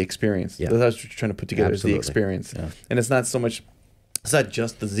to the experience. That's what you're trying to put together, is the experience. And it's not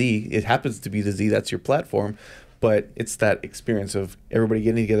just the Z. It happens to be the Z, that's your platform, but it's that experience of everybody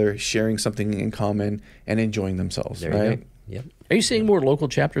getting together, sharing something in common, and enjoying themselves. There right? You go. Yep. Are you seeing more local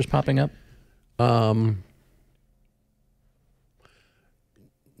chapters popping up?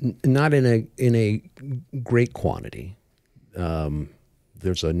 Not in a great quantity.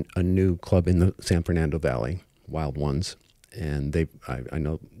 There's a new club in the San Fernando Valley, Wild Ones, and I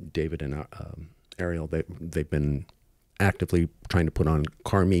know David and Ariel. They've been actively trying to put on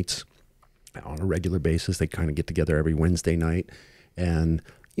car meets on a regular basis. They kind of get together every Wednesday night, and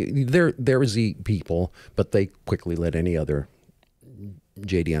they're Z people, but they quickly let any other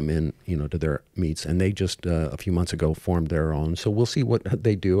JDM in, to their meets, and they just a few months ago formed their own. So we'll see what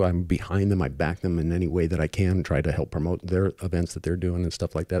they do. I'm behind them. I back them in any way that I can, try to help promote their events that they're doing and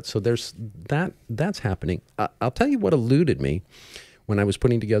stuff like that. So there's that's happening. I'll tell you what eluded me when I was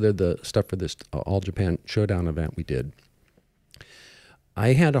putting together the stuff for this All Japan Showdown event we did.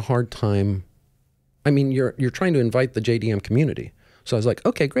 I had a hard time. I mean, you're trying to invite the JDM community. So I was like,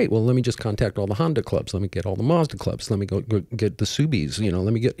 okay, great. Well, let me just contact all the Honda clubs. Let me get all the Mazda clubs. Let me go get the Subis.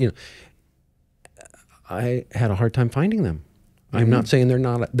 Let me get, I had a hard time finding them. Mm-hmm. I'm not saying they're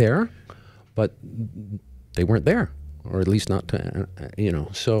not there, but they weren't there, or at least not,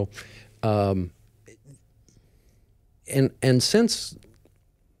 So, and since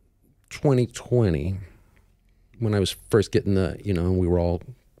 2020, when I was first getting we were all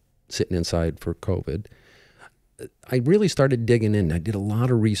sitting inside for COVID, I really started digging in. I did a lot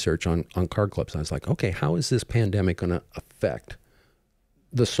of research on car clubs. I was like, okay, how is this pandemic going to affect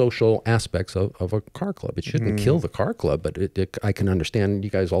the social aspects of a car club? It shouldn't kill the car club, but I can understand you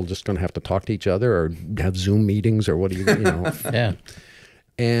guys all just going to have to talk to each other or have Zoom meetings or what do you Yeah.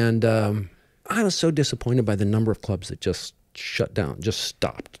 And I was so disappointed by the number of clubs that just shut down, just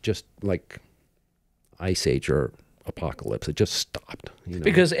stopped, just like Ice Age or apocalypse. It just stopped.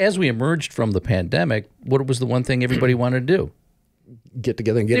 Because as we emerged from the pandemic, what was the one thing everybody wanted to do? Get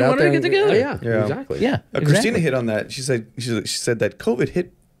together and get out there. They wanted to get together. Yeah, exactly. Yeah, Christina hit on that. She said that COVID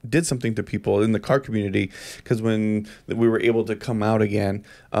did something to people in the car community, because when we were able to come out again,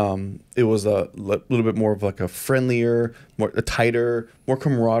 it was a little bit more of like a friendlier, a tighter, more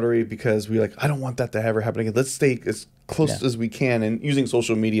camaraderie, because we I don't want that to ever happen again. Let's stay as close as we can, and using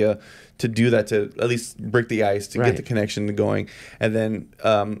social media to do that, to at least break the ice, to get the connection going. And then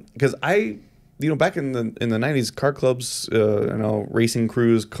because back in the 90s, car clubs, racing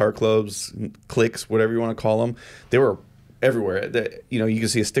crews, car clubs, cliques, whatever you want to call them, they were everywhere. You can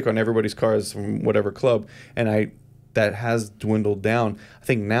see a sticker on everybody's cars from whatever club, and that has dwindled down. I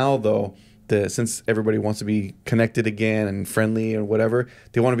think now, though, since everybody wants to be connected again and friendly and whatever,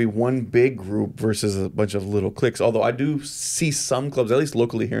 they want to be one big group versus a bunch of little cliques. Although I do see some clubs, at least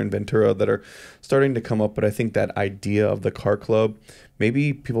locally here in Ventura, that are starting to come up. But I think that idea of the car club,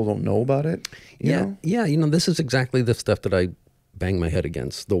 maybe people don't know about it. You know? Yeah. This is exactly the stuff that I banged my head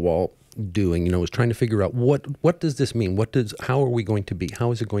against the wall doing. Was trying to figure out what does this mean? How are we going to be?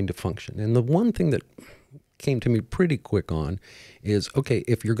 How is it going to function? And the one thing that came to me pretty quick on is, okay,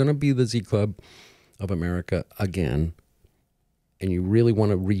 if you're going to be the Z Club of America again, and you really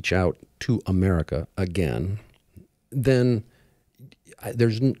want to reach out to America again, then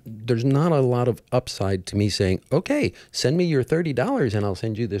there's not a lot of upside to me saying, okay, send me your $30 and I'll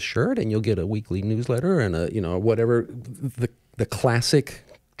send you this shirt and you'll get a weekly newsletter and whatever, the classic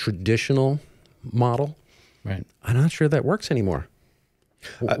traditional model. Right. I'm not sure that works anymore.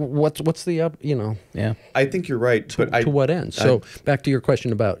 What's the up? Yeah. I think you're right. To what end? So back to your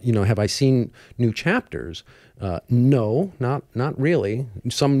question about have I seen new chapters? No, not really.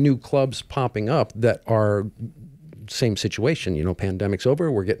 Some new clubs popping up that are same situation. Pandemic's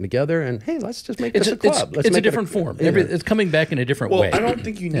over, we're getting together, and hey, let's just make this a club. It's a different form. Yeah. It's coming back in a different way. I don't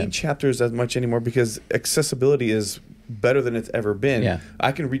think you need chapters as much anymore, because accessibility is better than it's ever been. Yeah.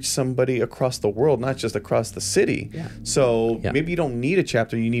 I can reach somebody across the world, not just across the city. Yeah. So maybe you don't need a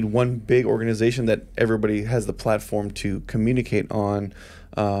chapter. You need one big organization that everybody has the platform to communicate on,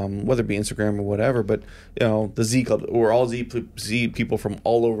 whether it be Instagram or whatever. But the Z Club, we're all Z people from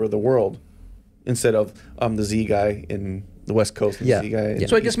all over the world, instead of the Z guy in the West Coast, and the Z guy in the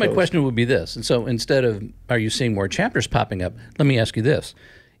So I guess East my Coast. question would be this. And so instead of, are you seeing more chapters popping up? Let me ask you this.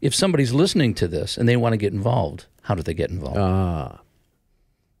 If somebody's listening to this and they want to get involved, how do they get involved? How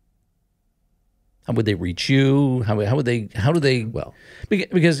would they reach you? How do they? Well,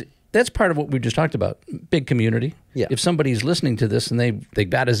 because that's part of what we just talked about. Big community. Yeah. If somebody's listening to this and they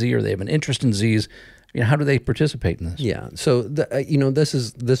got a Z or they have an interest in Zs, how do they participate in this? Yeah. So this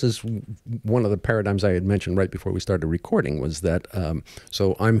is one of the paradigms I had mentioned right before we started recording, was that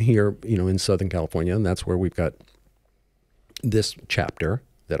so I'm here in Southern California, and that's where we've got this chapter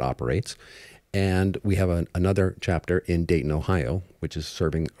that operates. And we have another chapter in Dayton, Ohio, which is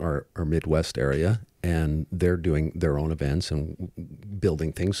serving our Midwest area, and they're doing their own events and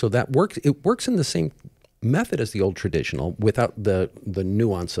building things. So that works. It works in the same method is the old traditional without the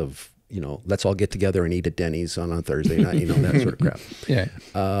nuance of, let's all get together and eat at Denny's on a Thursday night, that sort of crap. Yeah.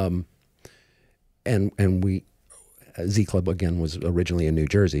 And we, Z Club again was originally in New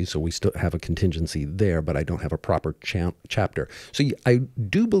Jersey, so we still have a contingency there, but I don't have a proper chapter. So I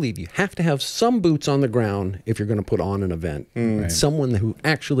do believe you have to have some boots on the ground if you're going to put on an event. Right. Someone who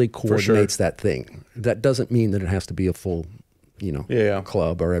actually coordinates that thing. That doesn't mean that it has to be a full,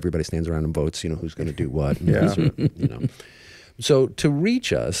 club or everybody stands around and votes, who's going to do what. So to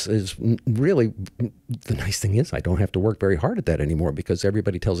reach us is really, the nice thing is I don't have to work very hard at that anymore because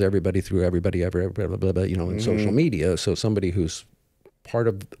everybody tells everybody through everybody, in social media. So somebody who's part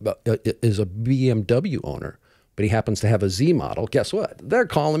of, is a BMW owner, but he happens to have a Z model, guess what? They're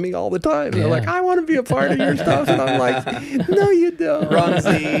calling me all the time. They're like, I want to be a part of your stuff. And I'm like, no, you don't. Wrong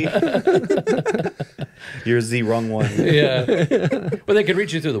Z. You're Z, wrong one. Yeah. Well, they can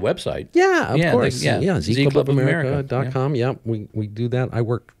reach you through the website. Yeah, of course. Yeah, zclubofamerica.com. Yeah, we do that.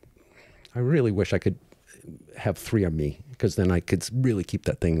 I really wish I could have 3 of me because then I could really keep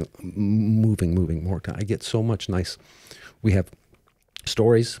that thing moving more time. I get so much nice. We have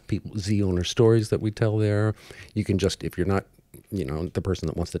stories, Z owner stories that we tell there. You can just, if you're not, the person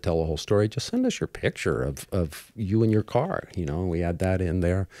that wants to tell a whole story, just send us your picture of you and your car. We add that in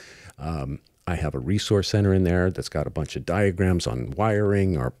there. I have a resource center in there that's got a bunch of diagrams on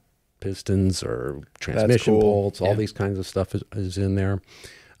wiring or pistons or transmission bolts. All these kinds of stuff is in there.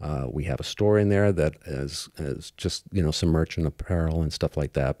 We have a store in there that is just, some merchant apparel and stuff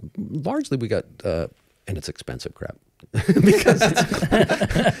like that. Largely we got, and it's expensive crap. Because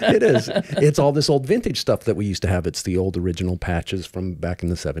it is. It's all this old vintage stuff that we used to have. It's the old original patches from back in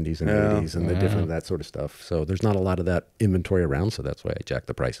the 70s and 80s and the different, that sort of stuff. So there's not a lot of that inventory around, so that's why I jack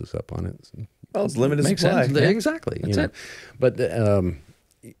the prices up on it. Well, it's limited supply. Sense. Exactly. That's it. But, and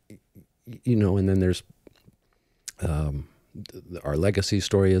then there's our legacy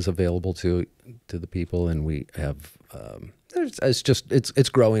story is available to the people, and we have... it's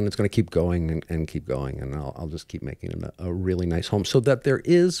growing. It's going to keep going and keep going, and I'll just keep making it a really nice home, so that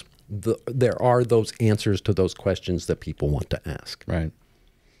there are those answers to those questions that people want to ask. Right.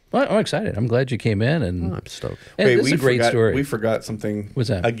 Well, I'm excited. I'm glad you came in, and I'm stoked. And this is a great story. We forgot something. What's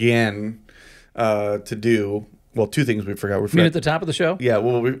that? Again, to do. Well, 2 things we forgot. You mean at the top of the show? Yeah.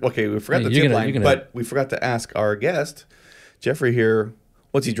 Well, we forgot the tip line, but we forgot to ask our guest, Jeffrey here.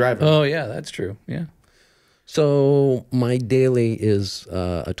 What's he driving? Oh yeah, that's true. Yeah. So my daily is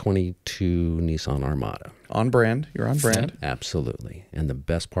a 22 Nissan Armada. On brand. You're on brand. Absolutely. And the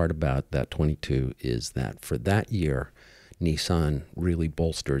best part about that 22 is that for that year, Nissan really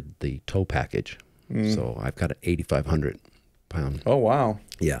bolstered the tow package. So I've got an 8,500 pound. Oh, wow.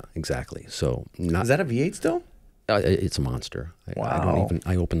 Yeah, exactly. So is that a V8 still? It's a monster. Wow.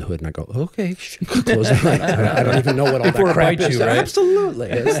 I open the hood and I go, okay, close the hood. I don't even know what all that crap is. Right?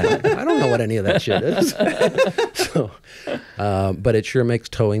 Absolutely. I don't know what any of that shit is. So, but it sure makes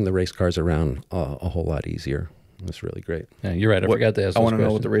towing the race cars around a whole lot easier. It's really great. Yeah, you're right. I forgot to ask. I want to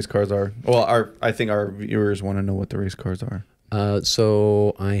know what the race cars are. Well, I think our viewers want to know what the race cars are.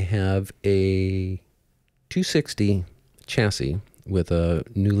 So I have a 260 chassis with a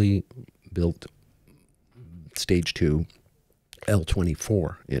newly built Stage 2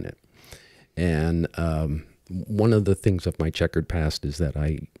 L24 in it. And one of the things of my checkered past is that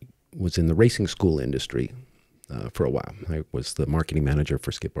I was in the racing school industry for a while. I was the marketing manager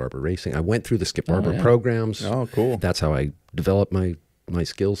for Skip Barber Racing. I went through the Skip Barber programs. Oh, cool. That's how I developed my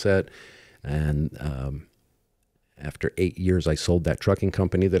skill set. And after 8 years, I sold that trucking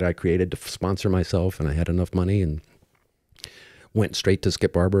company that I created to sponsor myself, and I had enough money and went straight to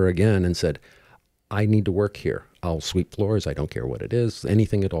Skip Barber again and said, I need to work here. I'll sweep floors. I don't care what it is,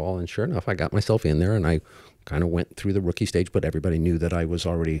 anything at all. And sure enough, I got myself in there, and I kind of went through the rookie stage, but everybody knew that I was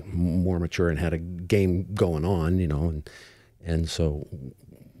already more mature and had a game going on, and so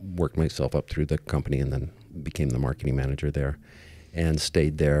worked myself up through the company and then became the marketing manager there and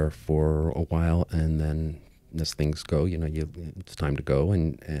stayed there for a while. And then as things go, it's time to go.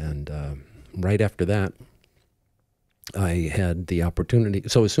 And right after that, I had the opportunity.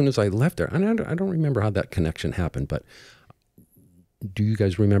 So as soon as I left there, and I don't remember how that connection happened, but do you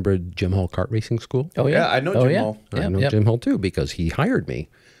guys remember Jim Hall Kart Racing School? Oh yeah, I know Jim Hall. I know Jim Hall too, because he hired me.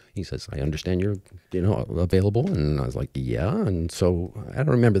 He says, I understand you're available. And I was like, yeah. And so I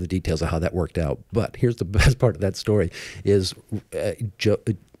don't remember the details of how that worked out. But here's the best part of that story is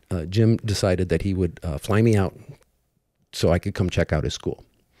Jim decided that he would fly me out so I could come check out his school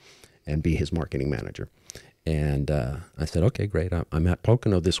and be his marketing manager. And I said, okay, great. I'm at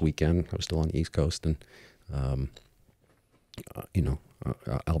Pocono this weekend. I was still on the East Coast. And,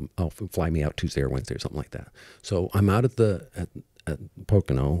 I'll fly me out Tuesday or Wednesday or something like that. So I'm out at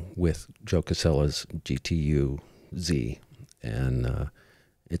Pocono with Joe Casella's GTU Z, and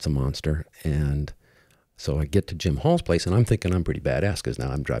it's a monster. And so I get to Jim Hall's place, and I'm thinking I'm pretty badass because now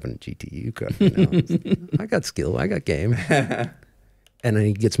I'm driving a GTU car. I got skill, I got game. And then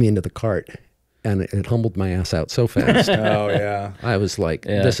he gets me into the cart, and it humbled my ass out so fast. Oh yeah, I was like,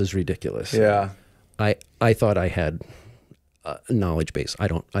 this is ridiculous. Yeah, I thought I had knowledge base. I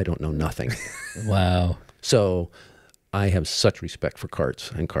don't know nothing. Wow. So I have such respect for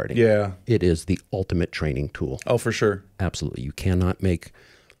karts and karting. Yeah, it is the ultimate training tool. Oh, for sure. Absolutely, you cannot make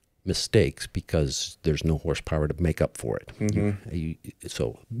mistakes because there's no horsepower to make up for it.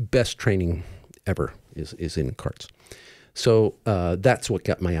 So best training ever is in karts. So that's what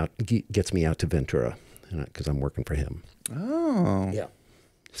gets me out to Ventura, because I'm working for him. Oh. Yeah.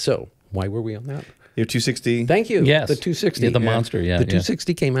 So why were we on that? Your 260. Thank you. Yes. The 260. Yeah, the monster, yeah. The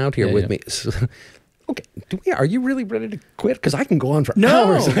 260 came out here with me. So, okay. Are you really ready to quit? Because I can go on for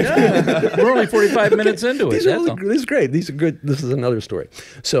hours. Yeah. We're only 45 minutes into it. This is great. These are good. This is another story.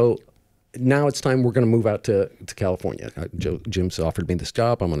 So now it's time. We're going to move out to California. Jim's offered me this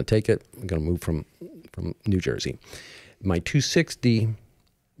job. I'm going to take it. I'm going to move from New Jersey. My 260,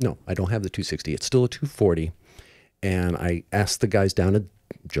 no, I don't have the 260. It's still a 240. And I asked the guys down at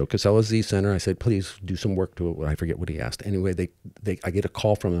Joe Casella's Z Center, I said, please do some work to it. I forget what he asked. Anyway, I get a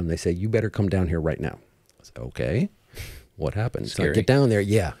call from them. They say, you better come down here right now. I said, okay. What happened? So I get down there.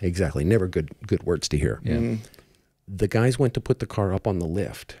 Yeah, exactly. Never good words to hear. Yeah. The guys went to put the car up on the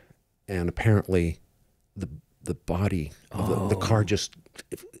lift, and apparently the body of the car just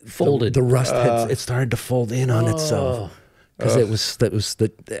folded. The rust it started to fold in on itself. Because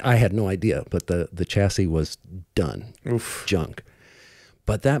I had no idea, but the chassis was done. Oof. Junk.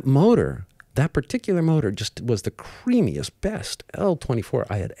 But that motor, that particular motor, just was the creamiest, best L24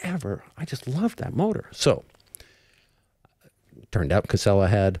 I had ever. I just loved that motor. So, turned out Casella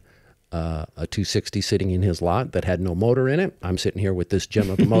had a 260 sitting in his lot that had no motor in it. I'm sitting here with this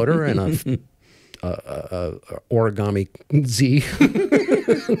gem of a motor and a origami Z.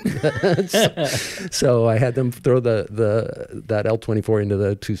 So I had them throw that L24 into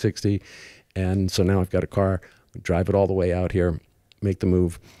the 260, and so now I've got a car. Drive it all the way out here, make the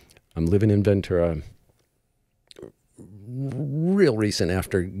move. I'm living in Ventura. Real recent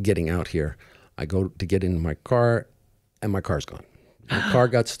after getting out here, I go to get in my car, and my car's gone. My car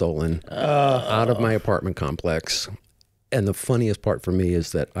got stolen out of my apartment complex. And the funniest part for me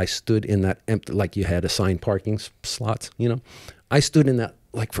is that I stood in that empty, like you had assigned parking slots, you know? I stood in that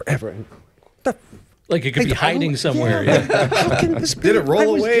like forever. And like it could be hiding somewhere. How can this be? Did it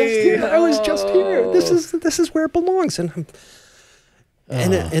roll away? I was just here. This is where it belongs. And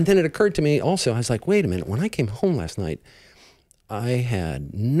then it occurred to me also, I was like, wait a minute. When I came home last night, I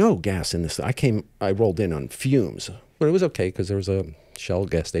had no gas in this. I rolled in on fumes, but it was okay because there was a Shell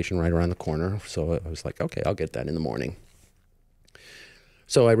gas station right around the corner. So I was like, okay, I'll get that in the morning.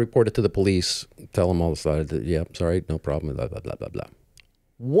 So I reported to the police, tell them all the stuff. Yep, sorry, no problem, blah, blah, blah, blah, blah.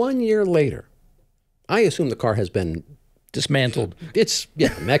 1 year later, I assume the car has been dismantled. It's,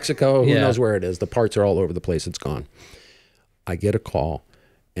 Mexico, who knows where it is. The parts are all over the place, it's gone. I get a call,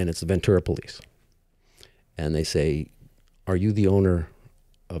 and it's the Ventura police. And they say, are you the owner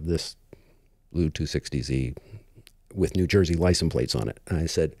of this blue 260Z with New Jersey license plates on it? And I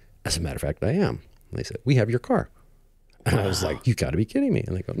said, as a matter of fact, I am. And they said, we have your car. And I was like, you got to be kidding me.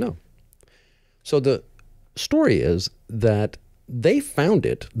 And they go, no. So the story is that they found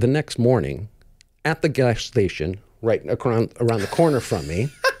it the next morning at the gas station right around the corner from me.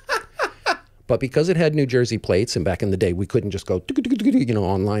 But because it had New Jersey plates, and back in the day, we couldn't just go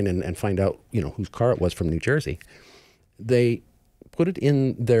online and find out whose car it was from New Jersey. They put it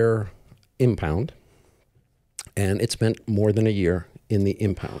in their impound, and it spent more than a year in the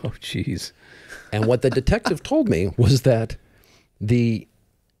impound. Oh, jeez. And what the detective told me was that the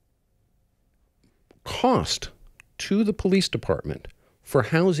cost to the police department for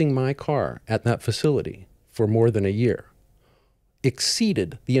housing my car at that facility for more than a year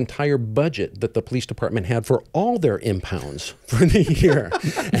exceeded the entire budget that the police department had for all their impounds for the year.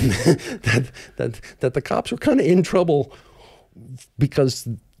 And that the cops were kind of in trouble because,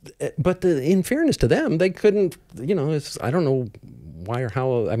 but in fairness to them, they couldn't, I don't know why or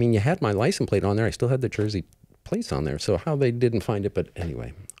how. I mean, you had my license plate on there. I still had the Jersey plates on there. So how they didn't find it, but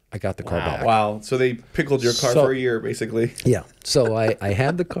anyway, I got the car back. Wow. So they pickled your car for a year, basically. Yeah. So I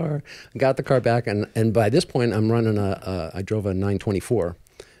had the car, got the car back, and by this point, I'm running I drove a 924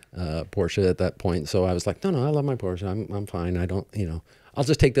 Porsche at that point. So I was like, no, I love my Porsche. I'm fine. I don't, I'll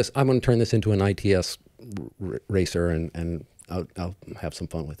just take this. I'm going to turn this into an ITS racer, and I'll have some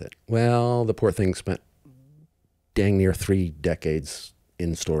fun with it. Well, the poor thing spent dang near 3 decades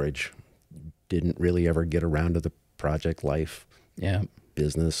in storage. Didn't really ever get around to the project life,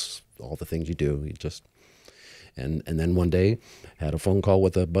 business, all the things you do. You just, and then one day had a phone call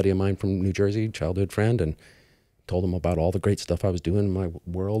with a buddy of mine from New Jersey, childhood friend, and told him about all the great stuff I was doing in my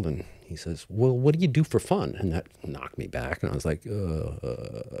world. And he says, well, what do you do for fun? And that knocked me back. And I was like,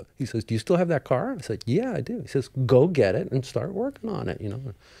 he says, do you still have that car? I said, yeah, I do. He says, go get it and start working on it.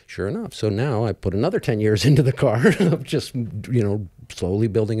 Sure enough. So now I put another 10 years into the car of just, slowly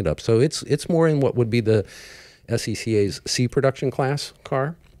building it up. So it's more in what would be the SCCA's C production class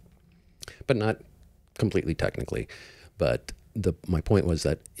car, but not completely technically. But my point was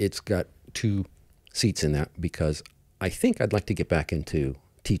that it's got 2 seats in that because I think I'd like to get back into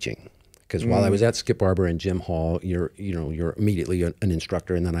teaching. Because while I was at Skip Barber and Jim Hall, you're immediately an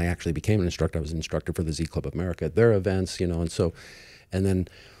instructor, and then I actually became an instructor. I was an instructor for the Z Club of America at their events, and then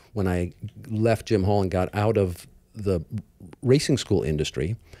when I left Jim Hall and got out of the racing school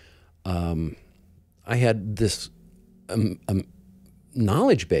industry, I had this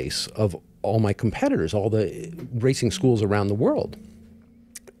knowledge base of all my competitors, all the racing schools around the world,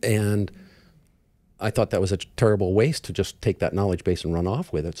 and I thought that was a terrible waste to just take that knowledge base and run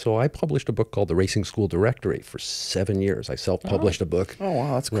off with it. So I published a book called The Racing School Directory for 7 years. I self-published a book. Oh,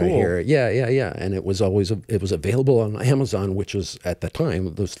 wow, that's cool. Right here. Yeah. And it was available on Amazon, which was at the time,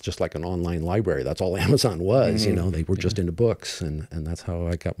 it was just like an online library. That's all Amazon was, They were just into books, and that's how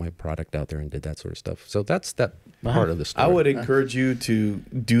I got my product out there and did that sort of stuff. So that's that part of the story. I would encourage you to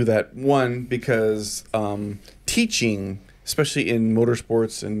do that, one, because teaching, especially in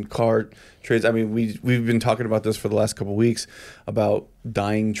motorsports and car trades. I mean, we've been talking about this for the last couple of weeks about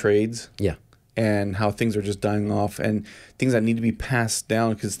dying trades. Yeah. And how things are just dying off and things that need to be passed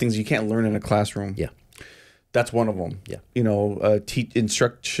down because things you can't learn in a classroom. Yeah. That's one of them. Yeah.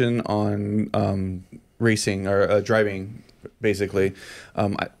 Instruction on racing or driving, basically.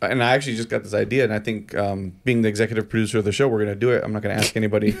 And I actually just got this idea, and I think being the executive producer of the show, we're going to do it. I'm not going to ask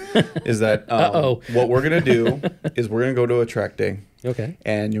anybody. Is that what we're going to do is we're going to go to a track day. Okay.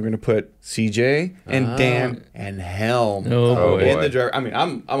 And you're going to put CJ and Dan and Helm in the driver. I mean,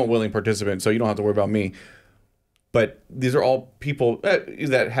 I'm a willing participant, so you don't have to worry about me. But these are all people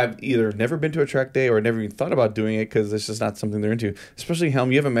that have either never been to a track day or never even thought about doing it because it's just not something they're into. Especially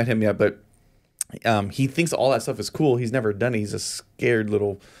Helm. You haven't met him yet, but he thinks all that stuff is cool. He's never done it. He's a scared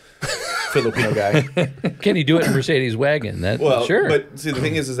little Filipino guy. Can he do it in a Mercedes wagon? Sure. But see, the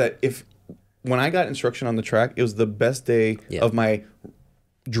thing is that when I got instruction on the track, it was the best day of my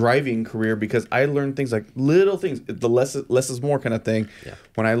driving career because I learned things like little things, the less is more kind of thing. Yeah.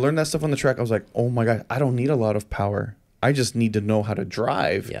 When I learned that stuff on the track, I was like, oh my God, I don't need a lot of power. I just need to know how to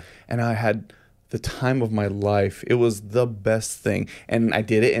drive. Yeah. And I had the time of my life. It was the best thing. And I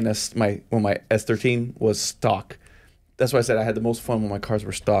did it in when my S13 was stock. That's why I said I had the most fun when my cars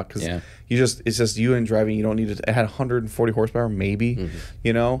were stock because it's just you and driving. You don't need it. It had 140 horsepower, maybe,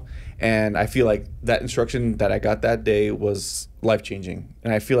 And I feel like that instruction that I got that day was life changing.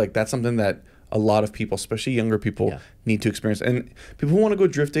 And I feel like that's something that a lot of people, especially younger people, need to experience. And people who want to go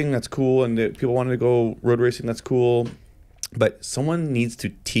drifting, that's cool. And people want to go road racing, that's cool. But someone needs to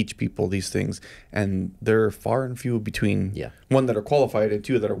teach people these things, and they're far and few between. Yeah. One, that are qualified, and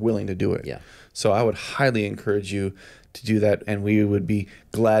 2, that are willing to do it. Yeah. So I would highly encourage you to do that, and we would be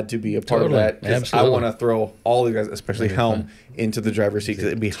glad to be a part of that. Because I want to throw all you guys, especially Helm, into the driver's seat because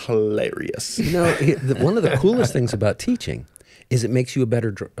it'd be hilarious. One of the coolest things about teaching is it makes you a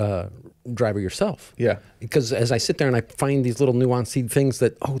better driver yourself. Yeah. Because as I sit there and I find these little nuanced things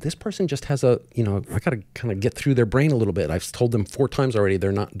that, this person just has I got to kind of get through their brain a little bit. I've told them 4 times already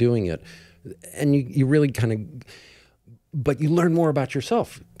they're not doing it. And you really kind of, but you learn more about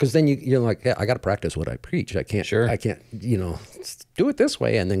yourself because then you're like, I got to practice what I preach. I can't do it this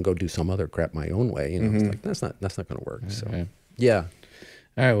way and then go do some other crap my own way. It's like, that's not going to work. Okay. So, yeah.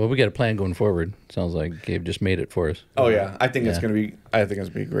 All right. Well, we got a plan going forward. Sounds like Gabe just made it for us. Oh yeah, I think it's going to be. I think it's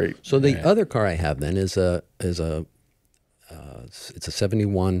going to be great. So the other car I have then is it's a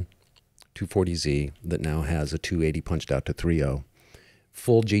 71 240Z that now has a 280 punched out to 3.0.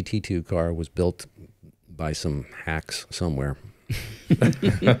 Full GT2 car, was built by some hacks somewhere.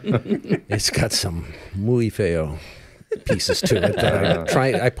 It's got some muy feo pieces to it that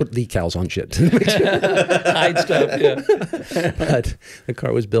I put decals on shit to hide stuff. Yeah. But the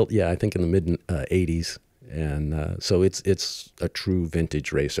car was built, I think in the mid 80s, and so it's a true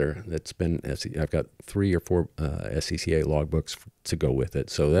vintage racer. I've got 3 or 4 SCCA logbooks to go with it.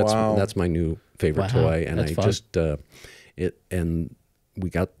 So that's my new favorite toy, and that's fun. And we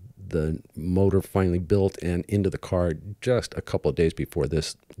got the motor finally built and into the car just a couple of days before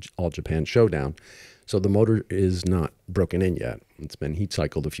this All Japan Showdown. So the motor is not broken in yet. It's been heat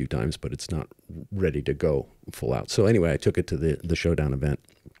cycled a few times, but it's not ready to go full out. So anyway, I took it to the Showdown event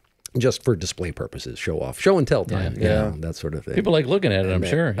just for display purposes, show off, show and tell time, that sort of thing. People like looking at it, I'm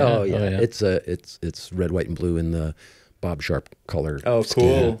sure. Yeah. Oh, yeah. It's red, white, and blue in the Bob Sharp color. Oh,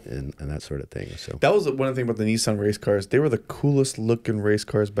 cool. And that sort of thing. So that was one thing about the Nissan race cars. They were the coolest looking race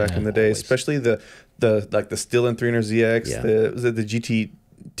cars back in the day, especially the Stillen 300ZX, was it the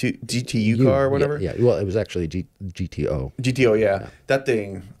GTU car or whatever? Yeah. Well, it was actually GTO. GTO, yeah. That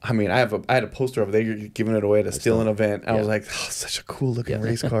thing, I mean, I had a poster over there. You're giving it away at a Stillen event. I was like, oh, such a cool looking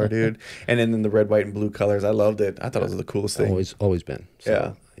race car, dude. And then in the red, white, and blue colors, I loved it. I thought it was the coolest thing. Always been.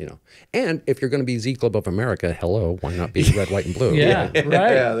 So, you know. And if you're going to be Z Club of America, hello, why not be red, white, and blue? Right.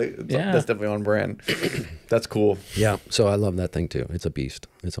 That's definitely on brand. That's cool. Yeah, so I love that thing too. It's a beast.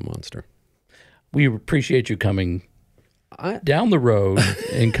 It's a monster. We appreciate you coming down the road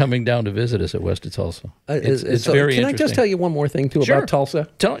and coming down to visit us at West of Tulsa. It's very interesting. Can I just tell you one more thing too about Tulsa?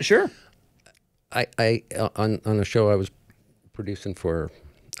 Sure. I on a show I was producing for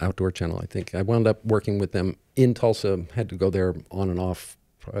Outdoor Channel, I think, I wound up working with them in Tulsa, had to go there on and off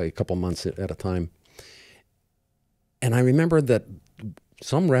probably a couple months at a time. And I remember that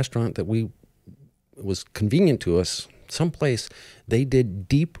some restaurant that was convenient to us, someplace, they did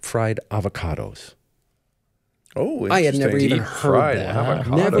deep fried avocados. Oh, I had never even heard that.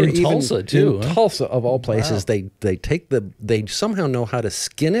 Never in Tulsa too. In Tulsa, of all places, they they somehow know how to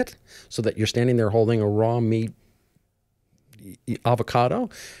skin it so that you're standing there holding a raw meat avocado,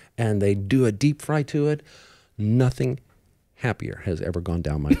 and they do a deep fry to it. Nothing happier has ever gone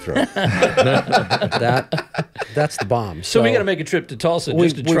down my throat. That's the bomb. So we got to make a trip to Tulsa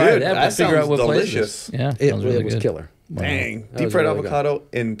just to try that and figure out what delicious. Places. Yeah, it was killer. Wow. Dang. Deep fried avocado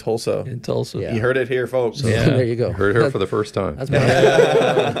in Tulsa. In Tulsa. Yeah. You heard it here, folks. So there you go. Heard it here for the first time. That's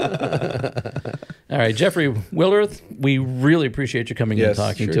All right, Jeffrey Willerth, we really appreciate you coming and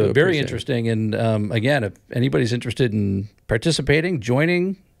talking to it. Very interesting. And again, if anybody's interested in participating,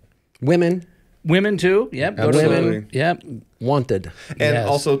 joining. Women too. Yep. Absolutely. Yep. Wanted. And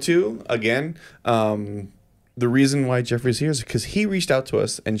also too, again, the reason why Jeffrey's here is because he reached out to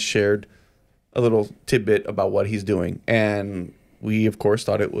us and shared a little tidbit about what he's doing. And we, of course,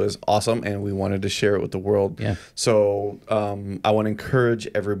 thought it was awesome, and we wanted to share it with the world. Yeah. So I want to encourage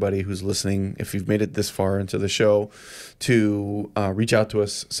everybody who's listening, if you've made it this far into the show, to reach out to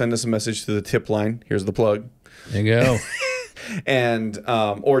us. Send us a message to the tip line. Here's the plug. There you go. And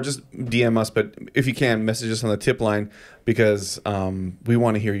or just DM us, but if you can, message us on the tip line, because we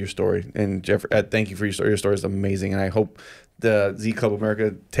want to hear your story. And Jeffrey, thank you for your story. Your story is amazing, and I hope the Z Club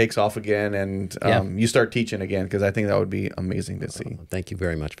America takes off again, and you start teaching again, because I think that would be amazing to see. Thank you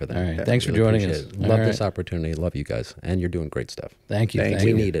very much for that. All right. Thanks for joining us. Love this opportunity. Love you guys. And you're doing great stuff. Thank you.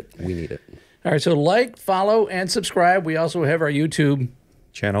 We need it. We need it. All right. So like, follow, and subscribe. We also have our YouTube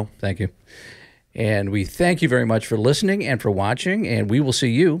channel. Thank you. And we thank you very much for listening and for watching. And we will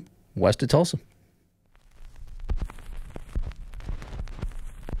see you west of Tulsa.